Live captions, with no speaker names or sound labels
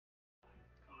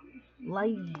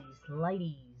Ladies,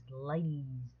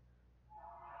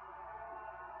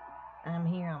 I'm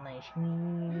here on the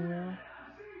Schmeal,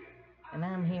 and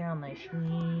I'm here on the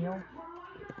Schmeal,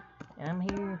 and I'm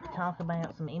here to talk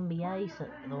about some NBA,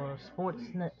 or sports,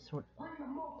 talk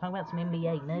about some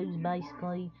NBA news,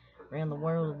 basically, around the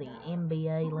world of the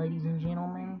NBA, ladies and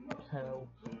gentlemen. So,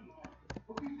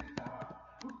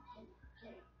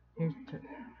 here's to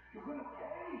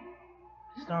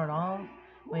start off,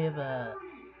 we have a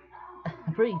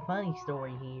pretty funny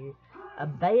story here. A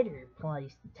bettor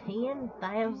placed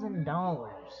 $10,000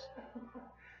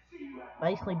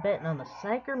 basically betting on the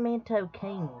Sacramento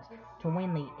Kings to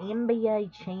win the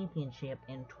NBA championship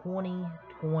in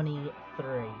 2023.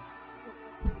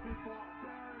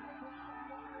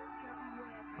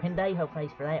 Pendejo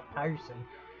face for that person.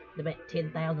 They bet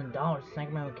 $10,000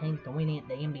 Sacramento Kings to win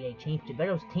the NBA championship. There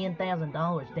goes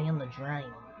 $10,000 down the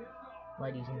drain,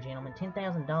 ladies and gentlemen.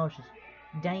 $10,000 is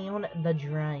down the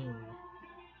drain.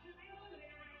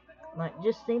 Like,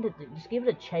 just give it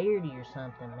a charity or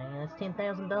something, man. That's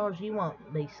 $10,000 you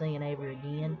won't be seeing ever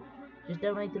again. Just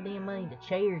donate the damn money to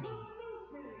charity.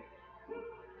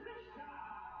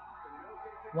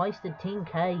 Wasted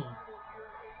 10K.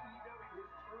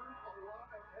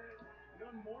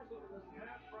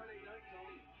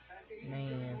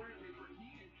 Man.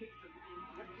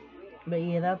 But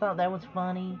yeah, I thought that was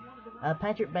funny.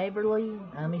 Patrick Beverley,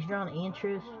 he's drawn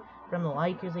interest from the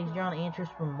Lakers. He's drawn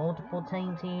interest from multiple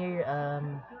teams here.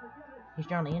 He's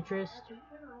drawn interest.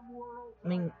 I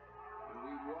mean,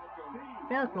 I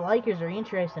feel like the Lakers are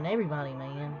interested in everybody,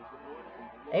 man.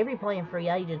 Every playing free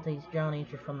agency's drawn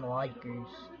interest from the Lakers.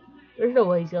 There's no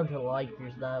way he's going to the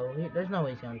Lakers, though. There's no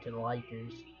way he's going to the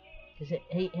Lakers. Because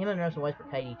him and Russell Westbrook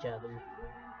hate each other.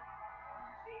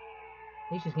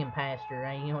 He's just getting past her,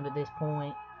 ain't at this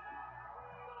point.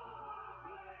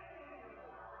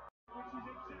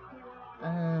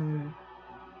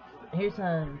 Here's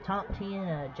some top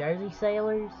 10 jersey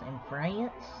sellers in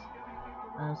France.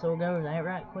 So we'll go over that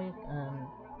right quick.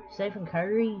 Stephen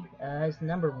Curry is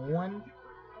number 1.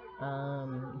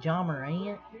 Ja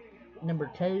Morant,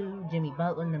 number 2. Jimmy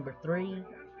Butler, number 3.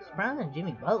 Surprising,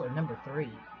 Jimmy Butler, number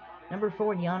 3. Number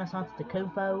 4, Giannis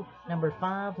Antetokounmpo. Number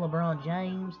 5, LeBron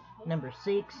James. Number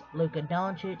 6, Luka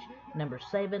Doncic. Number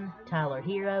 7, Tyler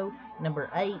Hero. Number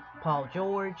 8, Paul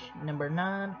George. Number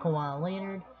 9, Kawhi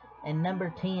Leonard. And number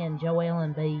 10, Joel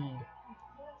Embiid.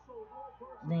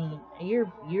 Then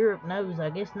Europe knows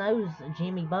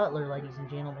Jimmy Butler, ladies and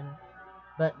gentlemen.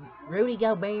 But Rudy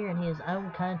Gobert in his own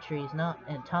country is not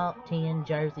a top 10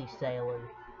 jersey seller.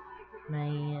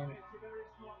 Man.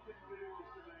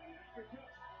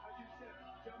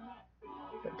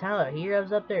 But Tyler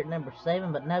Hero's up there at number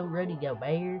 7, but no Rudy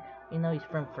Gobert, even though he's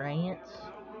from France.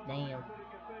 Damn.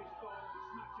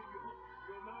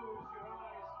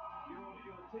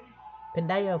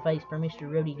 Pendejo face for Mr.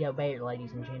 Rudy Gobert,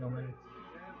 ladies and gentlemen.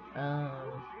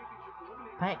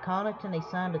 Pat Connaughton, he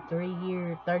signed a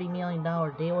 3-year, $30 million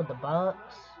deal with the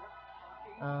Bucks.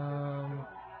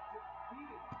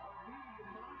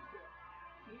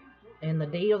 And the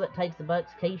deal that takes the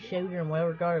Bucks' key shooter and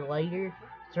well-regarded leader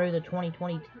through the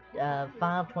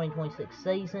 2025-2026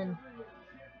 season.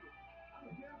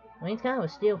 I mean, it's kind of a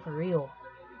steal for real.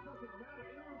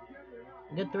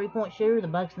 Good three-point shooter. The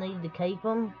Bucks needed to keep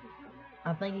him.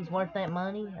 I think he's worth that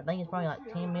money. I think it's probably like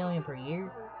 $10 million per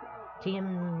year.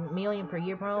 $10 million per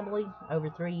year probably over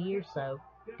 3 years. So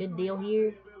good deal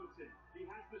here.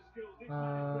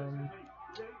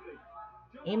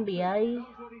 NBA.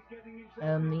 The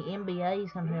NBA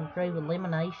is going to improve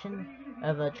elimination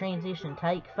of a transition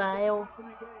take foul.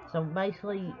 So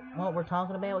basically, what we're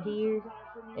talking about here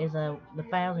is the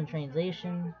fouls in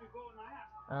transition.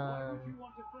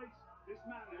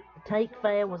 Take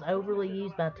foul was overly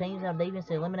used by teams on defense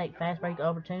to eliminate fast break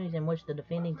opportunities in which the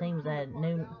defending team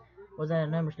was at a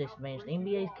numbers disadvantage. The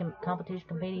NBA's competition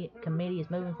committee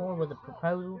is moving forward with a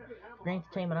proposal to grant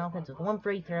the team an offense with 1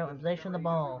 free throw and possession of the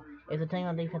ball if the team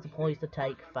on defense employs the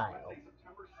take foul.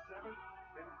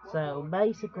 So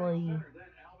basically,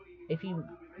 if you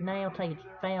now take a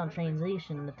foul in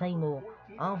transition, the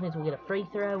offense will get a free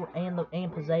throw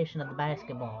and possession of the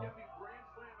basketball.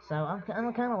 So I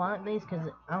kind of like these because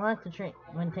I like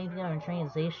when teams go in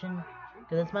transition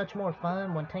because it's much more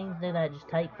fun. When teams do that, just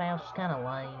take fouls, it's kind of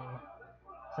lame.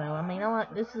 So I mean,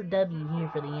 this is a W here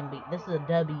for the NBA. This is a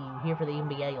W here for the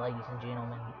NBA, ladies and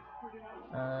gentlemen.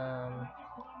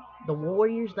 The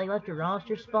Warriors, they left a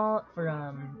roster spot for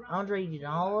Andre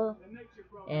Iguodala,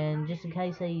 and just in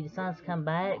case he decides to come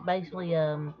back, basically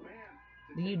the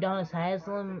Udonis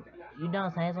Haslem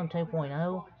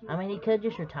 2.0. I mean, he could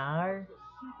just retire.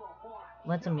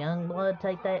 Let some young blood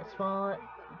take that spot.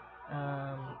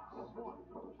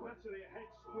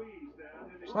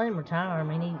 Just let him retire. I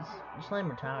mean, just let him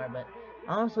retire. But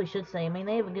I honestly should say, I mean,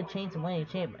 they have a good chance of winning a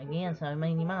championship again. So I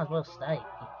mean, you might as well stay.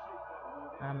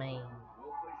 I mean,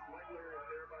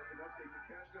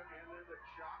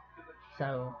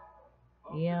 so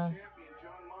yeah.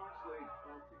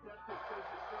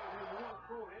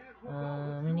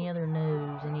 Any other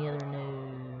news? Any other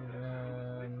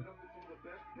news?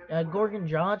 Gorgon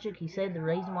Dragic, he said the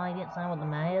reason why he didn't sign with the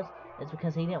Mavs is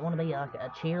because he didn't want to be like a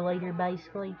cheerleader.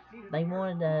 Basically, they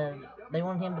wanted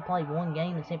him to play one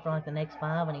game except for like the next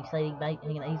 5, and he said he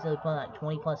can easily play like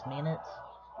 20+ minutes.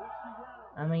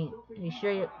 I mean, he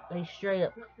straight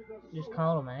up just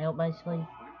called him out. Basically,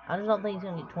 I just don't think he's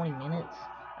gonna get 20 minutes.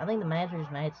 I think the Mavs are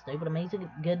just mad stupid. I mean, he's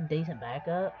a good, decent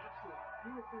backup.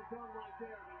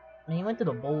 I mean, he went to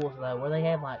the Bulls though, where they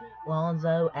have like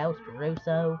Lonzo, Alex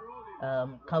Caruso,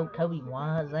 Kobe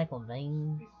White, Zach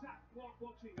LaVine.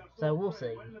 So we'll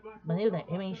see. But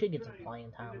he should get some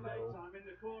playing time though.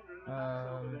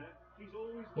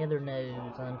 The other news: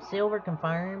 Silver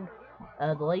confirmed.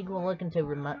 The league will look into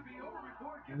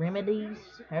remedies.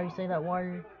 How do you say that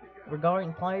word?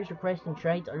 Regarding players requesting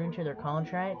trades or into their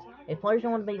contracts. If players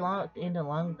don't want to be locked into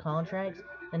long contracts,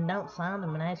 then don't sign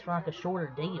them and ask for like a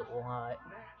shorter deal. Like,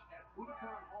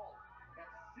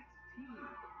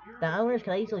 the owners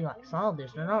could easily like solve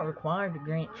this. They're not required to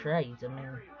grant trades. I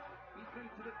mean,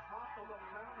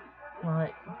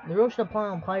 like, the rules should apply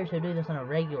on players who do this on a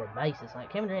regular basis.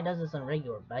 Like, Kevin Durant does this on a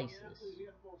regular basis.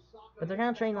 But they're kind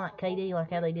of treating like KD,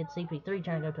 like how they did CP3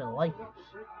 trying to go to the Lakers.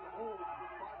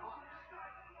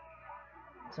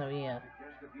 So, yeah.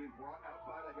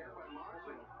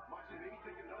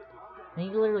 And he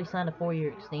literally signed a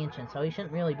 4-year extension, so he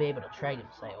shouldn't really be able to trade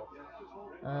himself.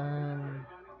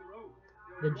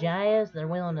 The Jazz, they're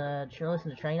willing to listen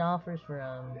to trade offers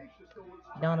for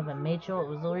Donovan Mitchell. It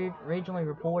was originally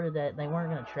reported that they weren't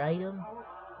going to trade him,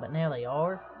 but now they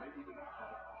are.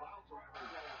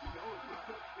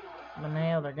 But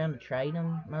now they're going to trade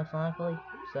him, most likely.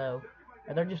 So,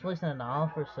 they're just listening to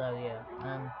offers, so yeah.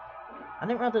 I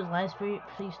didn't write those last few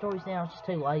stories down. I was just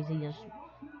too lazy. Just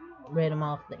read them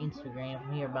off the Instagram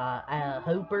from here by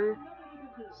Hooper.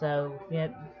 So,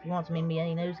 if you want some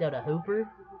NBA news, go to Hooper.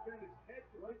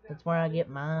 That's where I get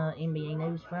my NBA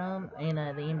news from, and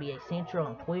the NBA Central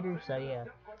on Twitter. So yeah,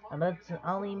 that's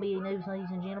all the NBA news, ladies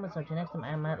and gentlemen. So until next time,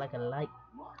 I'm out like a light.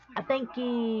 I thank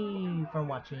you for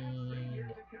watching.